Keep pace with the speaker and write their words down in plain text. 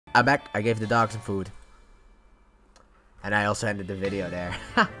I'm back. I gave the dog some food. And I also ended the video there.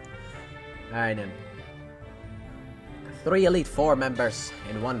 Alright then. 3 Elite Four members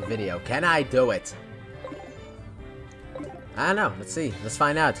in one video. Can I do it? I don't know. Let's see. Let's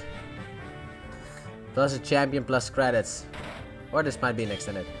find out. Plus a champion plus credits. Or this might be an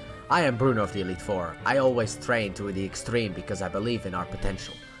extended. I am Bruno of the Elite Four. I always train to the extreme because I believe in our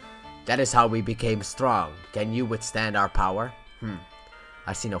potential. That is how we became strong. Can you withstand our power?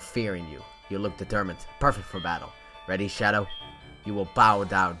 I see no fear in you. You look determined. Perfect for battle. Ready, Shadow? You will bow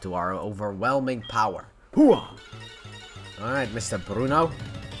down to our overwhelming power. Hooah! Alright, Mr. Bruno,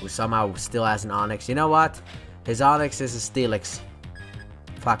 who somehow still has an Onyx. You know what? His Onyx is a Steelix.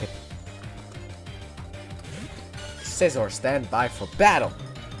 Fuck it. Scissor, stand by for battle.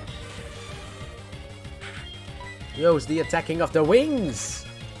 Use the attacking of the wings.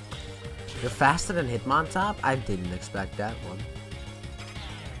 You're faster than Hitmontop? I didn't expect that one.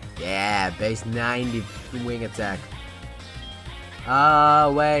 Yeah, base 90 wing attack.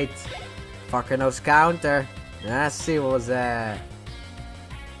 Oh, wait. Fucker knows counter. Let's see what was that.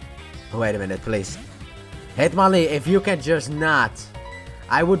 Wait a minute, please. Hitmonlee, if you can just not.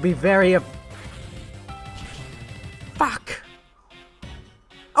 I would be very... Fuck.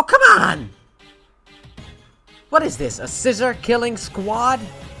 Oh, come on. What is this? A scissor killing squad?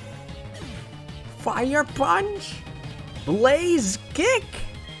 Fire punch? Blaze kick?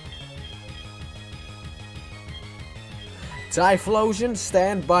 Typhlosion,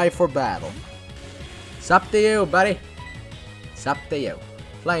 stand by for battle. It's up to you, buddy. It's up to you.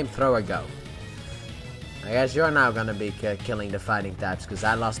 Flamethrower, go. I guess you're now gonna be killing the fighting types because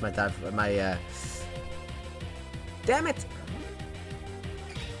I lost my type. Damn it!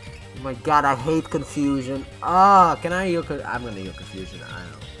 Oh my god, I hate confusion. Oh, can I heal? I'm gonna heal confusion.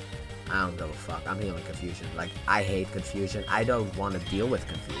 I don't give a fuck. I'm healing confusion. Like, I hate confusion. I don't want to deal with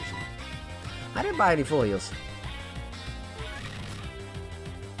confusion. I didn't buy any full heals.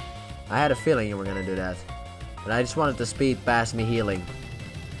 I had a feeling you were gonna do that. But I just wanted to speed past me healing.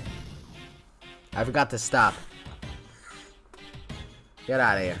 I forgot to stop. Get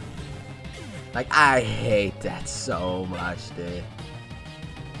out of here. Like, I hate that so much, dude.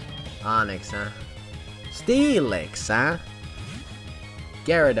 Onyx, huh? Steelix, huh?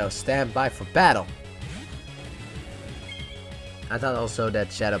 Gyarados, stand by for battle. I thought also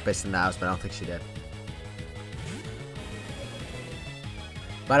that Shadow pissed in the house, but I don't think she did.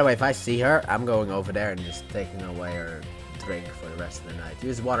 By the way, if I see her, I'm going over there and just taking away her drink for the rest of the night.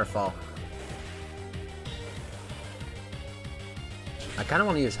 Use Waterfall. I kind of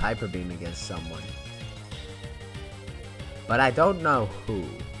want to use Hyper Beam against someone. But I don't know who.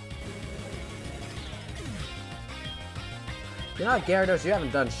 You know what, Gyarados, you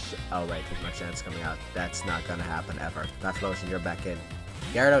haven't done oh wait, there's my chance coming out. That's not gonna happen ever. Typhlosion, you're back in.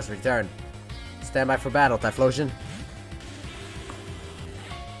 Gyarados, return. Stand by for battle, Typhlosion.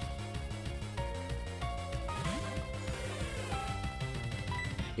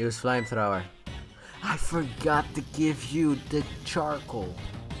 Use Flamethrower. I forgot to give you the charcoal.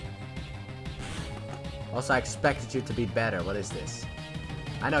 Also, I expected you to be better. What is this?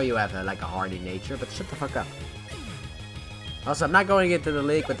 I know you have like a hardy nature, but shut the fuck up. Also, I'm not going into the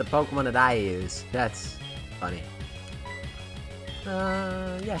league with the Pokemon that I use. That's funny.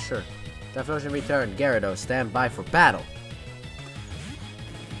 Yeah, sure. Typhlosion return. Gyarados, stand by for battle.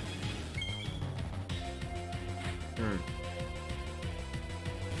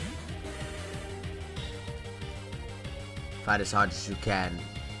 Fight as hard as you can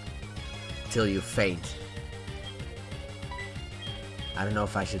till you faint. I don't know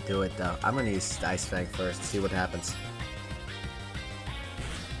if I should do it though. I'm gonna use Ice Fang first, see what happens.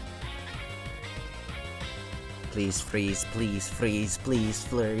 Please freeze, please freeze, please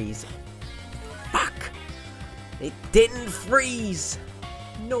freeze. Fuck! It didn't freeze!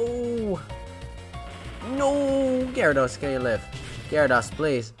 No! No! Gyarados, can you live? Gyarados,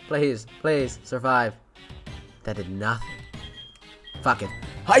 please, please, please, survive. That did nothing. Fuck it.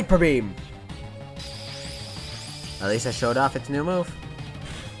 Hyper Beam! At least I showed off its new move.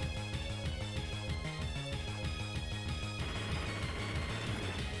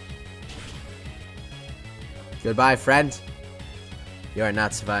 Goodbye, friend. You are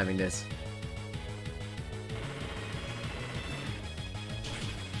not surviving this.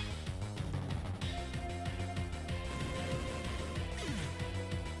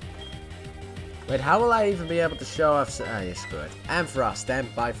 Wait, how will I even be able to show off? Ah, yes, good. Ampharos, stand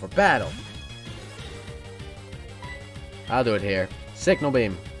by for battle. I'll do it here. Signal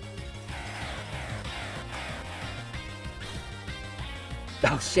Beam.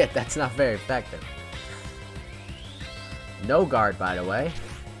 Oh shit, that's not very effective. No guard, by the way.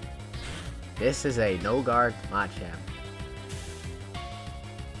 This is a no guard Machamp.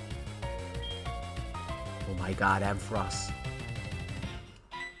 Oh my god, Ampharos.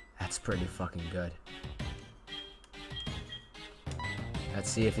 That's pretty fucking good. Let's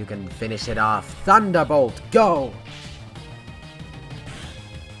see if you can finish it off. Thunderbolt, go!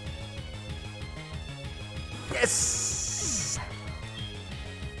 Yes!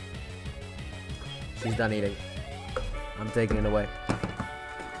 She's done eating. I'm taking it away.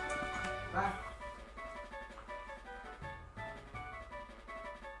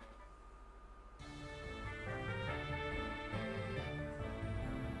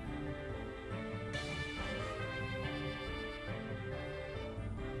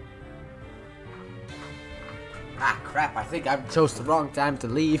 Ah, crap, I think I chose the wrong time to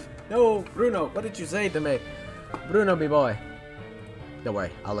leave. No, Bruno, what did you say to me? Bruno, me boy. Don't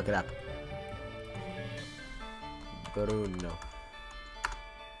worry, I'll look it up. Bruno.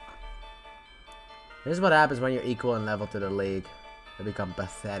 This is what happens when you're equal in level to the league. They become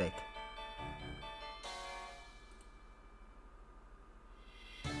pathetic.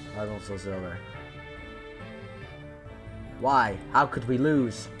 Cardinals or silver. Why? How could we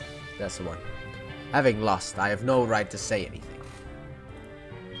lose? That's the one. Having lost, I have no right to say anything.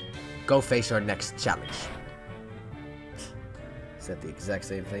 Go face our next challenge. Said the exact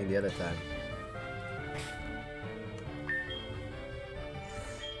same thing the other time.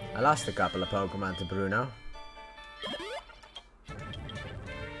 I lost a couple of Pokemon to Bruno.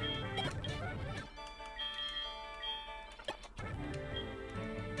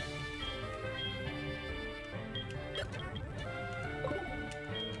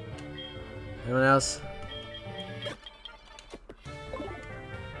 Anyone else?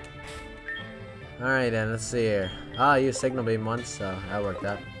 Alright then, let's see here. Ah, you Signal Beam once, so that worked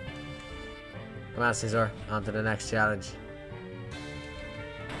out. Come on, Scizor, on to the next challenge.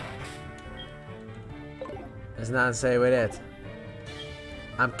 There's nothing to say with it.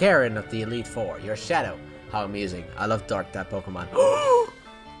 I'm Karen of the Elite Four, your shadow. How amusing. I love dark type Pokemon.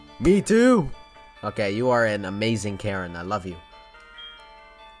 Me too! Okay, you are an amazing Karen, I love you.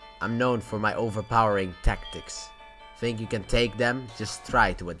 I'm known for my overpowering tactics. Think you can take them? Just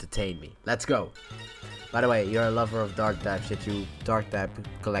try to entertain me. Let's go. By the way, you're a lover of dark type shit. Your dark type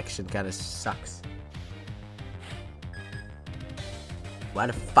collection kinda sucks. Why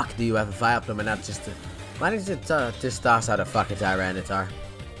the fuck do you have a Vileplume and not just a... Why didn't you just toss out a fucking Tyranitar?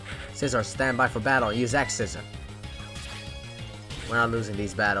 Scizor, stand by for battle. Use X Scissor. We're not losing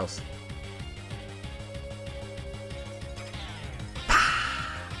these battles.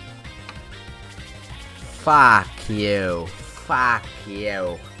 Fuck you. Fuck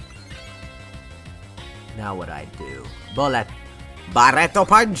you. Now what I do? Bullet. Barreto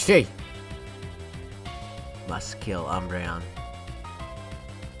Punchy. Must kill Umbreon.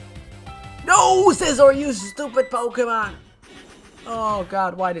 No, Scizor, you stupid Pokemon. Oh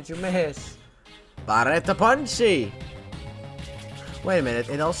god, why did you miss? Barreto Punchy. Wait a minute,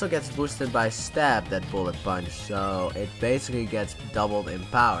 it also gets boosted by Stab, that Bullet Punch, so it basically gets doubled in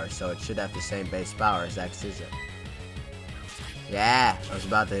power, so it should have the same base power as X Scissor. Yeah, I was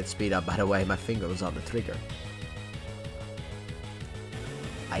about to hit speed up, by the way, my finger was on the trigger.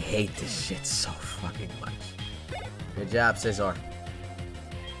 I hate this shit so fucking much. Good job, Scizor.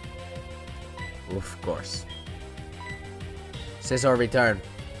 Of course. Scizor return.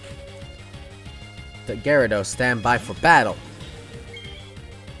 The Gyarados stand by for battle.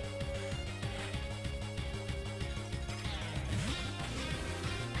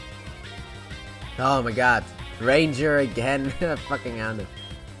 Oh my god. Ranger again. Fucking hound.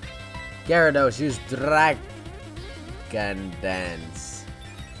 Gyarados, use Dragon Dance.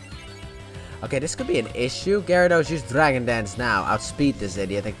 Okay, this could be an issue. Gyarados, use Dragon Dance now. Outspeed this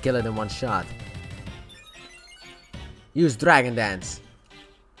idiot and kill it in one shot. Use Dragon Dance.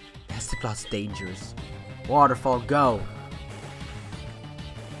 Nasty Plot's dangerous. Waterfall, go.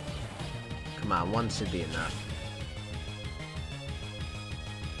 Come on, one should be enough.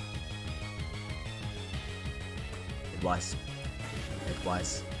 It was. It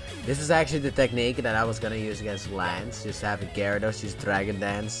was. This is actually the technique that I was gonna use against Lance. Just have a Gyarados use Dragon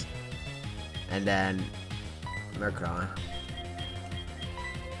Dance. And then Murkrow.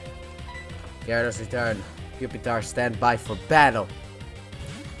 Gyarados return. Pupitar stand by for battle.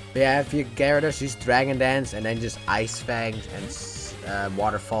 But yeah, if you Gyarados use Dragon Dance and then just Ice Fangs and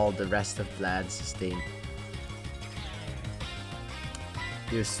Waterfall the rest of Lance's team.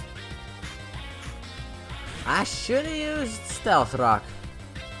 Use. I should have used Stealth Rock.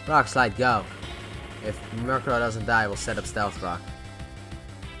 Rock Slide, go. If Murkrow doesn't die, we'll set up Stealth Rock.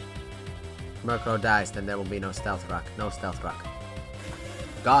 If Murkrow dies, then there will be no Stealth Rock. No Stealth Rock.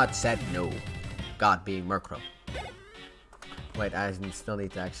 God said no. God being Murkrow. Wait, I still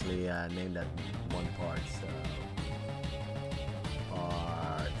need to actually name that one part, so...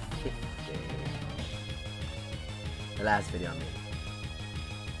 Part 50. The last video I made.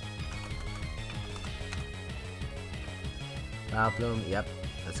 Plume, yep.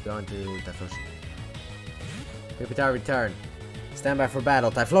 Let's go into Typhlosion. Pupitar return. Stand by for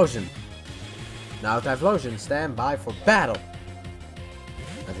battle, Typhlosion. Now Typhlosion, stand by for battle.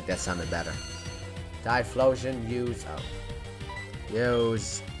 I think that sounded better. Typhlosion, use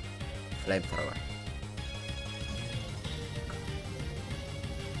Flamethrower.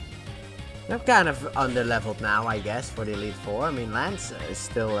 I'm kind of under-leveled now, I guess, for the Elite Four. I mean, Lance is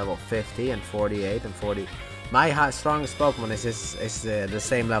still level 50 and 48 and 40. My strongest Pokemon is the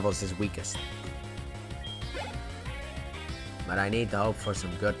same level as his weakest. But I need to hope for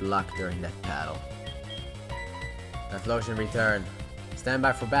some good luck during that battle. Typhlosion return. Stand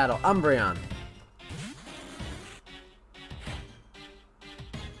by for battle, Umbreon.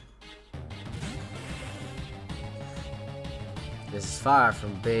 This is far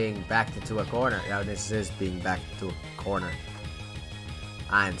from being backed into a corner. No, this is being backed into a corner.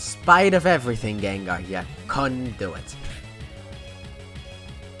 And in spite of everything, Gengar, you couldn't do it.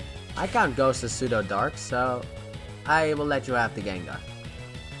 I can't Ghost as Pseudo Dark, so I will let you have the Gengar.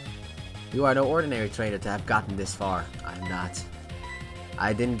 You are no ordinary trainer to have gotten this far. I'm not.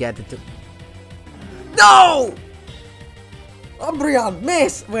 I didn't get it to... No! Umbreon,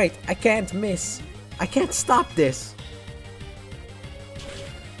 miss! Wait, I can't miss. I can't stop this.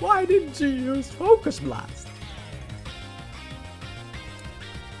 Why didn't you use Focus Blast?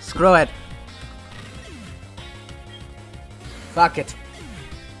 Screw it. Fuck it.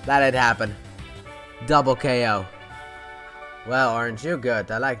 Let it happen. Double KO. Well, aren't you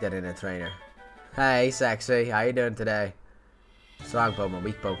good? I like that in a trainer. Hey, sexy. How you doing today? Strong Pokemon,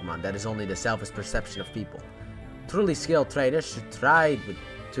 weak Pokemon. That is only the selfish perception of people. Truly skilled trainers should try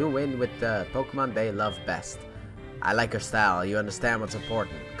to win with the Pokemon they love best. I like your style. You understand what's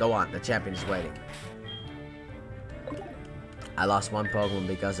important. Go on. The champion is waiting. I lost one Pokemon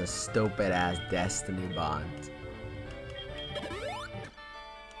because of stupid ass Destiny Bond.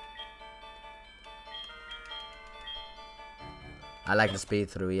 I like the speed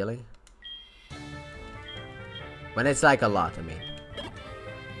through healing. When it's like a lot, I mean.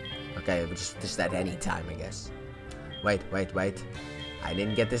 Okay, just at any time, I guess. Wait. I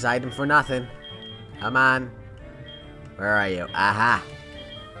didn't get this item for nothing. Come on. Where are you? Aha!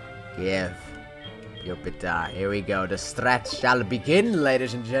 Give. Pupitar. Here we go. The stretch shall begin,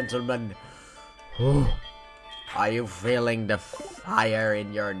 ladies and gentlemen. Are you feeling the fire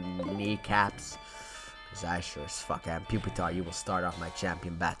in your kneecaps? Because I sure as fuck am. Pupitar, you will start off my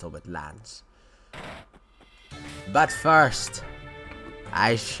champion battle with Lance. But first,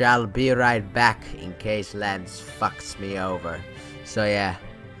 I shall be right back in case Lance fucks me over. So yeah.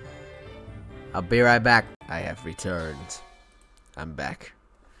 I'll be right back. I have returned. I'm back.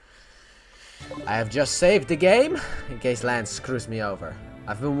 I have just saved the game, in case Lance screws me over.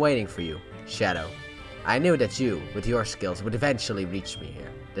 I've been waiting for you, Shadow. I knew that you, with your skills, would eventually reach me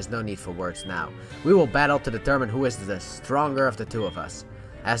here. There's no need for words now. We will battle to determine who is the stronger of the two of us.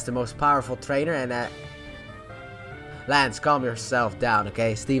 As the most powerful trainer and Lance, calm yourself down,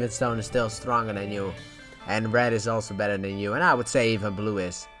 okay? Steven Stone is still stronger than you. And Red is also better than you, and I would say even Blue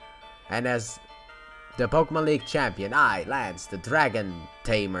is. And as the Pokemon League champion, I, Lance, the Dragon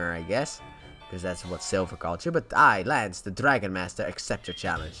Tamer, I guess. Because that's what Silver called you. But I, Lance, the Dragon Master, accept your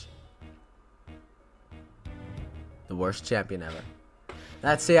challenge. The worst champion ever.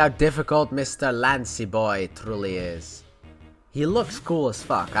 Let's see how difficult Mr. Lancey Boy truly is. He looks cool as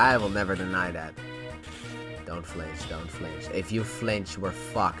fuck. I will never deny that. Don't flinch, don't flinch. If you flinch, we're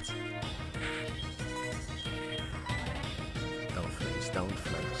fucked. Don't flinch, don't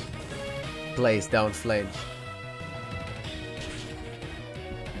flinch. Please, don't flinch.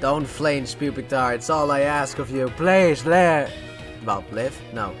 Don't flinch, Pupitar. It's all I ask of you. Please, there. Well, live?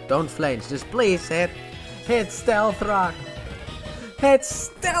 No, don't flinch. Just please hit Stealth Rock. Hit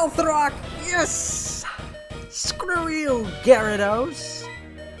Stealth Rock. Yes. Screw you, Gyarados.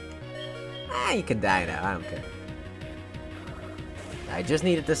 You can die now. I don't care. I just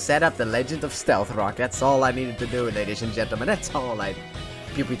needed to set up the Legend of Stealth Rock. That's all I needed to do, ladies and gentlemen. That's all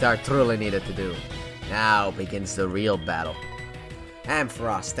Pupitar truly needed to do. Now begins the real battle.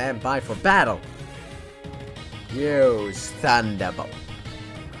 Ampharos, stand by for battle. Use Thunderbolt.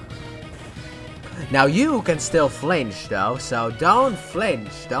 Now you can still flinch though, so don't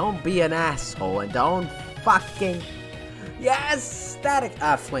flinch. Don't be an asshole and don't fucking... Yes! Static!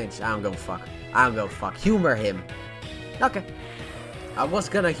 Flinch. I don't go fuck. Humor him. Okay. I was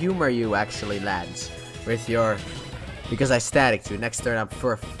gonna humor you actually, lads, with your... Because I static you. Next turn I'm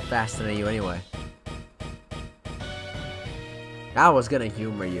faster than you anyway. I was gonna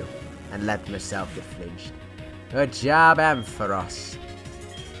humor you and let myself get flinched. Good job, Ampharos.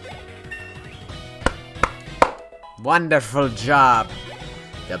 Wonderful job.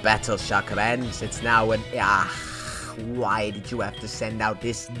 The battle shall commence. It's now when... why did you have to send out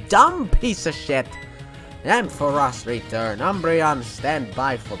this dumb piece of shit? Ampharos return. Umbreon, stand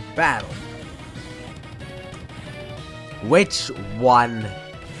by for battle. Which one?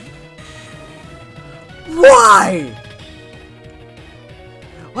 Why?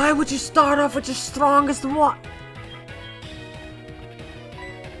 Why would you start off with your strongest one?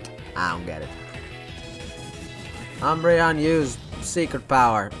 I don't get it. Umbreon used secret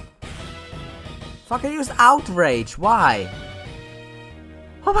power. Fucking use outrage. Why?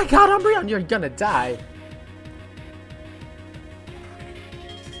 Oh my god, Umbreon, you're gonna die.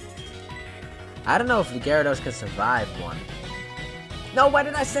 I don't know if the Gyarados can survive one. No, why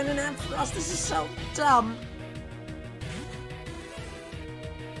did I send an Ampharos? This is so dumb.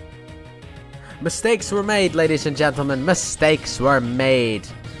 Mistakes were made, ladies and gentlemen. Mistakes were made.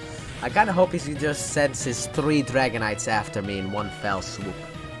 I kinda hope he just sends his 3 Dragonites after me in one fell swoop.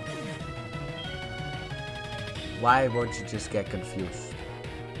 Why won't you just get confused?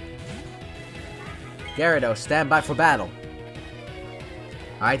 Gyarados, stand by for battle.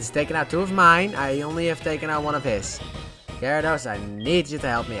 Alright, he's taken out 2 of mine. I only have taken out 1 of his. Gyarados, I need you to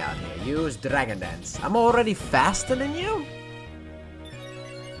help me out here. Use Dragon Dance. I'm already faster than you?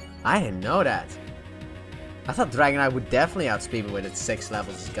 I didn't know that. I thought Dragonite would definitely outspeed me with its 6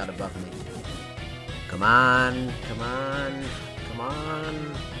 levels it's got above me. Come on, come on, come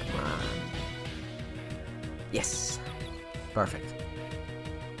on, come on. Yes. Perfect.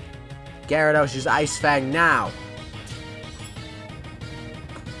 Gyarados, use Ice Fang now.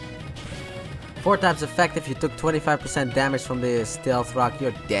 4 times effective, you took 25% damage from the Stealth Rock.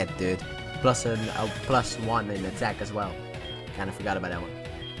 You're dead, dude. Plus a +1 in attack as well. Kinda forgot about that one.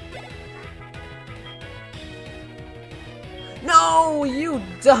 No, you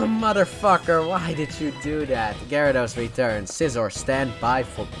dumb motherfucker. Why did you do that? Gyarados returns. Scizor, stand by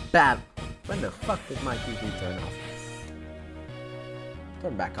for battle. When the fuck did my TV turn off?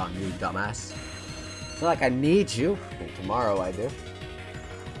 Turn back on, you dumbass. It's not like I need you. Well, tomorrow I do.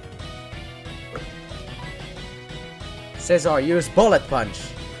 Scizor, use Bullet Punch.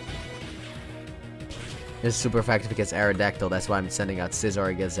 This is super effective against Aerodactyl. That's why I'm sending out Scizor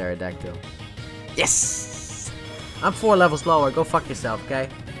against Aerodactyl. Yes! I'm 4 levels lower. Go fuck yourself, okay?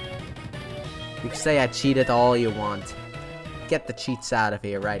 You can say I cheated all you want. Get the cheats out of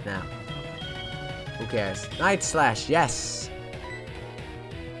here right now. Who cares? Night Slash, yes!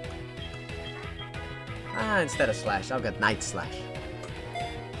 Instead of Slash, I'll get Night Slash.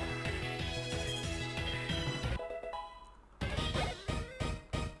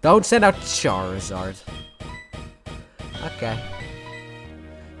 Don't send out Charizard. Okay.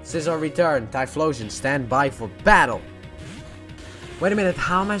 Scizor return. Typhlosion, stand by for battle. Wait a minute,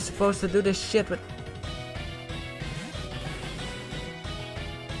 how am I supposed to do this shit with...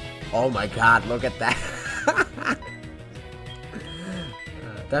 Oh my god, look at that.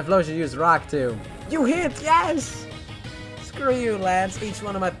 Typhlosion used Rock Tomb. You hit, yes! Screw you, Lance. Each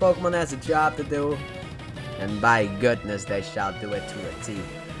one of my Pokemon has a job to do. And by goodness, they shall do it to a T.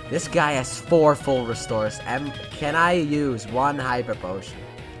 This guy has 4 full restores. Can I use 1 Hyper Potion?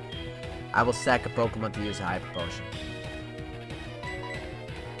 I will sack a Pokemon to use a Hyper Potion.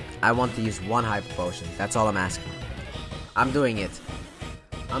 I want to use 1 Hyper Potion. That's all I'm asking. I'm doing it.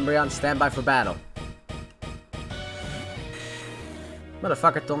 Umbreon, stand by for battle.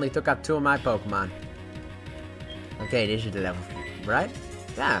 Motherfucker only took out 2 of my Pokemon. Okay, this is the level, right?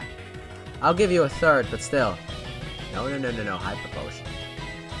 Yeah. I'll give you a 3rd, but still. No, Hyper Potion.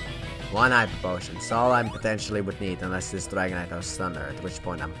 1 Hyper Potion. That's all I potentially would need, unless this Dragonite has Thunder, at which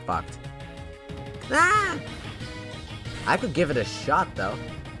point I'm fucked. Ah! I could give it a shot, though.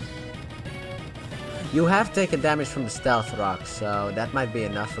 You have taken damage from the Stealth Rock, so that might be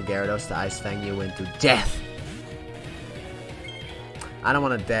enough for Gyarados to Ice Fang you into death. I don't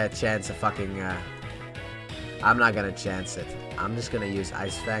want a dead chance of fucking, I'm not gonna chance it. I'm just gonna use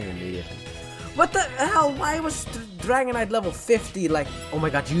Ice Fang immediately. What the hell? Why was Dragonite level 50? Like, oh my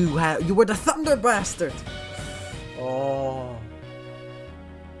god, you were the Thunder Bastard. Oh.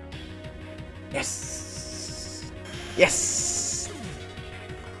 Yes. Yes.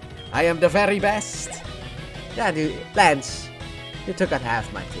 I am the very best. Yeah, dude, Lance, you took out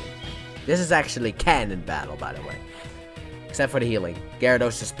half my team. This is actually canon battle, by the way. Except for the healing.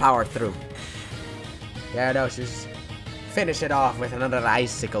 Gyarados just powered through. Gyarados just Finish it off with another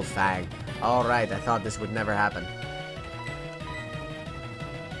icicle fang. Alright, I thought this would never happen.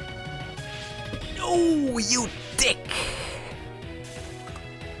 Oh, you dick!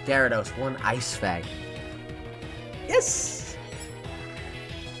 Gyarados, one ice fang. Yes!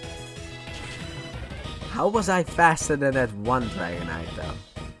 How was I faster than that one Dragonite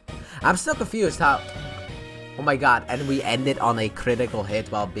though? I'm still confused how... Oh my god, and we ended on a critical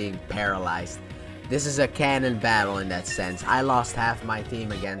hit while being paralyzed. This is a canon battle in that sense. I lost half my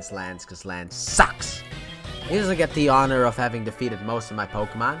team against Lance because Lance sucks. He doesn't get the honor of having defeated most of my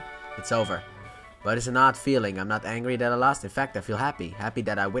Pokemon. It's over. But it's an odd feeling. I'm not angry that I lost. In fact, I feel happy. Happy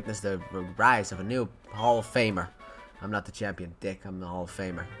that I witnessed the rise of a new Hall of Famer. I'm not the champion, dick. I'm the Hall of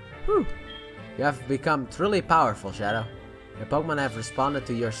Famer. Whew. You have become truly powerful, Shadow. Your Pokemon have responded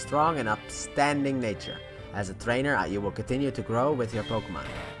to your strong and upstanding nature. As a trainer, you will continue to grow with your Pokemon.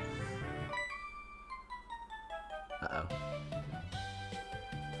 Uh-oh.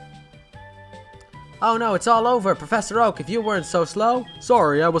 Oh no, it's all over. Professor Oak, if you weren't so slow.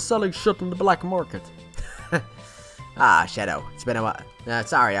 Sorry, I was selling shit on the black market. Ah, Shadow, it's been a while.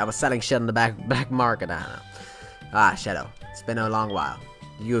 Sorry, I was selling shit on the black market. I don't know. Ah, Shadow, it's been a long while.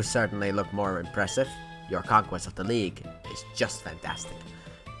 You certainly look more impressive. Your conquest of the league is just fantastic.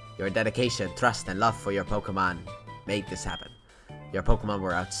 Your dedication, trust, and love for your Pokemon made this happen. Your Pokemon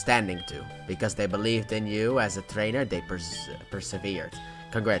were outstanding too. Because they believed in you as a trainer, they persevered.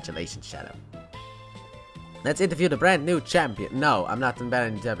 Congratulations, Shadow. Let's interview the brand new champion. No, I'm not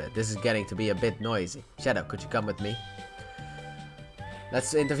inviting you. This is getting to be a bit noisy. Shadow, could you come with me?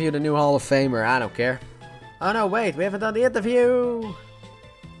 Let's interview the new Hall of Famer. I don't care. Oh no, wait, we haven't done the interview.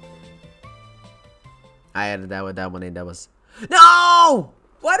 I added that one in. That was... No!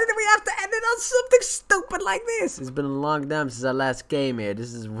 Why did we have to end it on something stupid like this? It's been a long time since our last game here.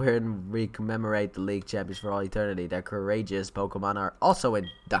 This is where we commemorate the League Champions for all eternity. Their courageous Pokemon are also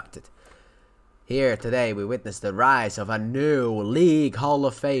inducted. Here today we witness the rise of a new League Hall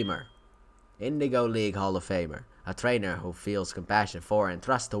of Famer. Indigo League Hall of Famer. A trainer who feels compassion for and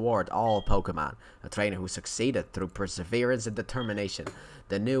trust toward all Pokemon. A trainer who succeeded through perseverance and determination.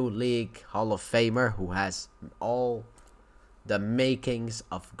 The new League Hall of Famer who has all the makings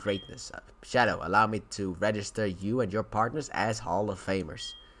of greatness. Shadow, allow me to register you and your partners as Hall of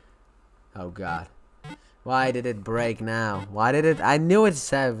Famers. Oh god. Why did it break now? Why did it? I knew it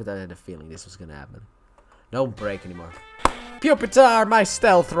said, but I had a feeling this was gonna happen. Don't break anymore. Pupitar, my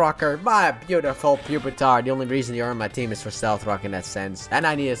stealth rocker. My beautiful Pupitar. The only reason you're on my team is for stealth rock in that sense. And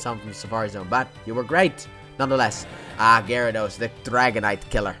I needed something from Safari Zone, but you were great. Nonetheless. Ah, Gyarados, the Dragonite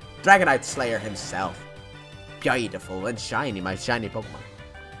killer. Dragonite Slayer himself. Beautiful and shiny, my shiny Pokemon.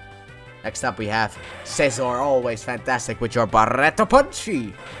 Next up we have Scizor, always fantastic with your Barreto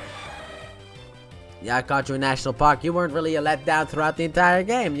Punchy. Yeah, I caught you in National Park. You weren't really a letdown throughout the entire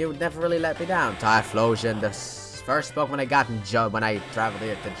game. You never really let me down. Typhlosion, the first Pokemon I got in when I traveled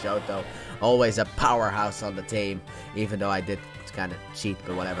here to Johto. Always a powerhouse on the team, even though I did kind of cheat,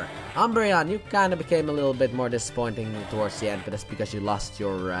 but whatever. Umbreon, you kind of became a little bit more disappointing towards the end, but that's because you lost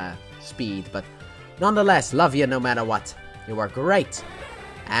your speed. But nonetheless, love you no matter what. You were great.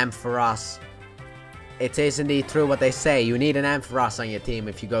 Ampharos. It is indeed true what they say. You need an Ampharos on your team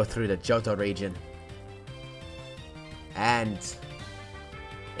if you go through the Johto region. And...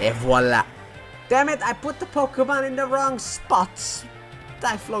 et voila. Damn it, I put the Pokemon in the wrong spots.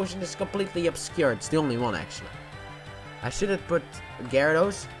 Typhlosion is completely obscured. It's the only one, actually. I should have put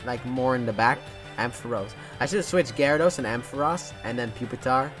Gyarados, like, more in the back. Ampharos. I should have switched Gyarados and Ampharos, and then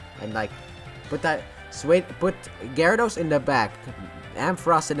Pupitar, and, like, put Gyarados in the back,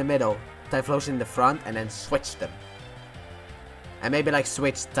 Ampharos in the middle, Typhlosion in the front, and then switch them. And maybe, like,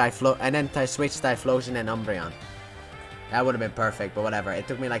 switch Typhlosion, and then switch Typhlosion and Umbreon. That would have been perfect, but whatever. It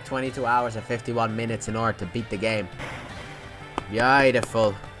took me like 22 hours and 51 minutes in order to beat the game. Beautiful.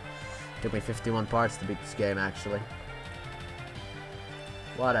 It took me 51 parts to beat this game, actually.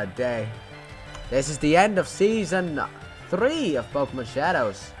 What a day. This is the end of Season 3 of Pokemon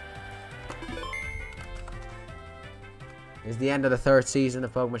Shadows. This is the end of the 3rd season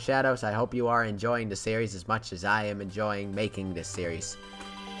of Pokemon Shadows. I hope you are enjoying the series as much as I am enjoying making this series.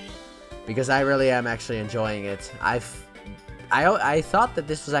 Because I really am actually enjoying it. I thought that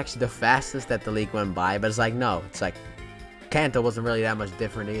this was actually the fastest that the league went by, but it's like, no. It's like, Kanto wasn't really that much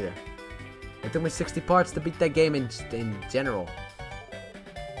different either. It took me 60 parts to beat that game in general.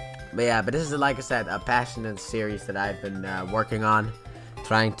 But yeah, but this is, like I said, a passionate series that I've been working on,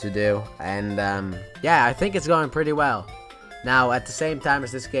 trying to do. And yeah, I think it's going pretty well. Now, at the same time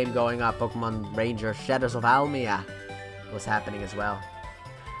as this game going up, Pokemon Ranger Shadows of Almia was happening as well.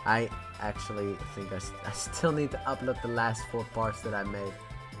 actually think I still need to upload the last 4 parts that I made.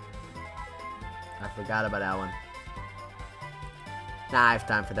 I forgot about that one. Nah, I have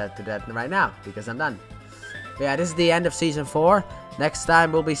time for that to do that right now because I'm done. But yeah, this is the end of season 4. Next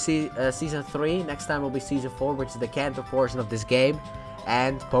time will be season 3. Next time will be season 4, which is the Kanto portion of this game,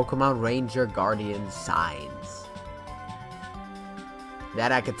 and Pokemon Ranger Guardian Signs.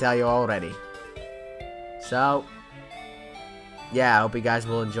 That I can tell you already. So, yeah, I hope you guys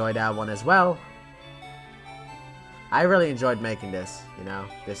will enjoy that one as well. I really enjoyed making this, you know,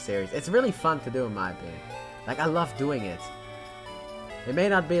 this series. It's really fun to do in my opinion. Like, I love doing it. It may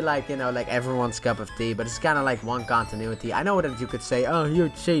not be like, you know, like everyone's cup of tea, but it's kind of like one continuity. I know that you could say, oh, you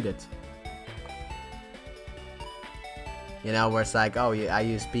cheated. You know, where it's like, oh, yeah, I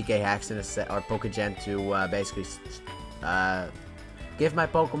use PK hacks in a set, or Pokegen to basically give my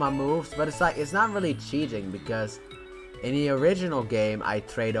Pokemon moves. But it's like, it's not really cheating because in the original game, I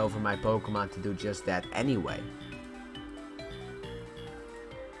trade over my Pokemon to do just that anyway.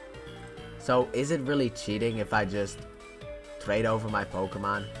 So, is it really cheating if I just trade over my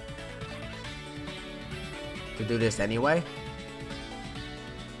Pokemon to do this anyway?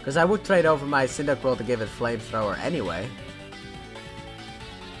 Because I would trade over my Cyndaquil to give it Flamethrower anyway.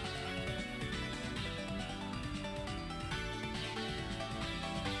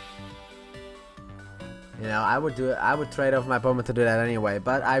 You know, I would trade over my Pokemon to do that anyway,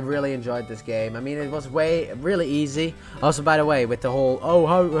 but I really enjoyed this game. I mean, it was really easy. Also, by the way, with the whole,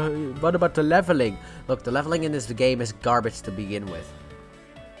 oh, what about the leveling? Look, the leveling in this game is garbage to begin with.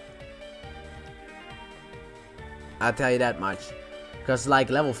 I'll tell you that much. Because, like,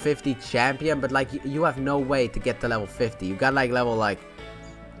 level 50 champion, but, like, you have no way to get to level 50. You got, like, level, like,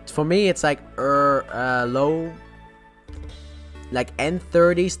 for me, it's, like, low, like, end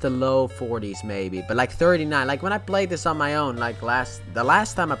 30s to low 40s, maybe. But, like, 39. Like, when I played this on my own, like, the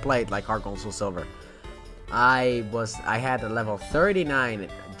last time I played, like, Heart Gold Soul Silver, I had a level 39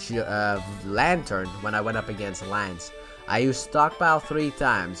 Lantern when I went up against Lance. I used Stockpile 3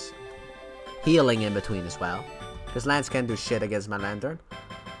 times. Healing in between as well. Because Lance can't do shit against my Lantern.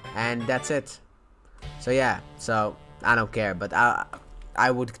 And that's it. So, yeah. So, I don't care. But I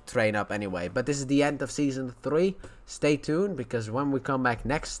would train up anyway. But this is the end of Season 3. Stay tuned, because when we come back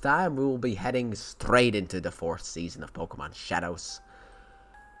next time, we will be heading straight into the 4th season of Pokemon Shadows.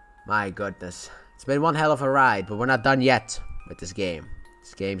 My goodness. It's been one hell of a ride, but we're not done yet with this game.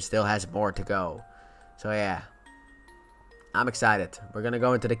 This game still has more to go. So yeah. I'm excited. We're gonna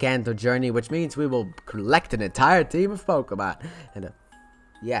go into the Kanto journey, which means we will collect an entire team of Pokemon. And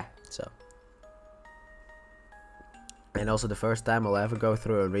yeah, so. And also the first time I'll ever go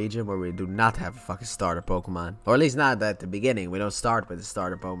through a region where we do not have a fucking starter Pokemon. Or at least not at the beginning. We don't start with the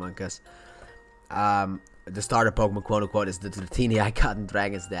starter Pokemon, because the starter Pokemon, quote unquote, is the Dratini I got in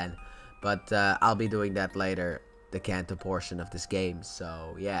Dragon's Den. But I'll be doing that later, the Kanto portion of this game.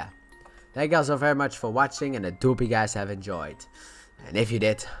 So yeah. Thank you guys so very much for watching, and I do hope you guys have enjoyed. And if you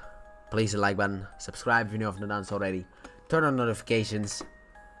did, please hit the like button, subscribe if you haven't done so already, turn on notifications.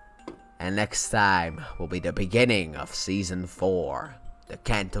 And next time will be the beginning of Season 4, the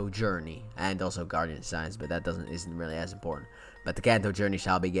Kanto journey, and also Guardian Signs, but that isn't really as important. But the Kanto journey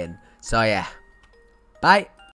shall begin. So yeah, bye.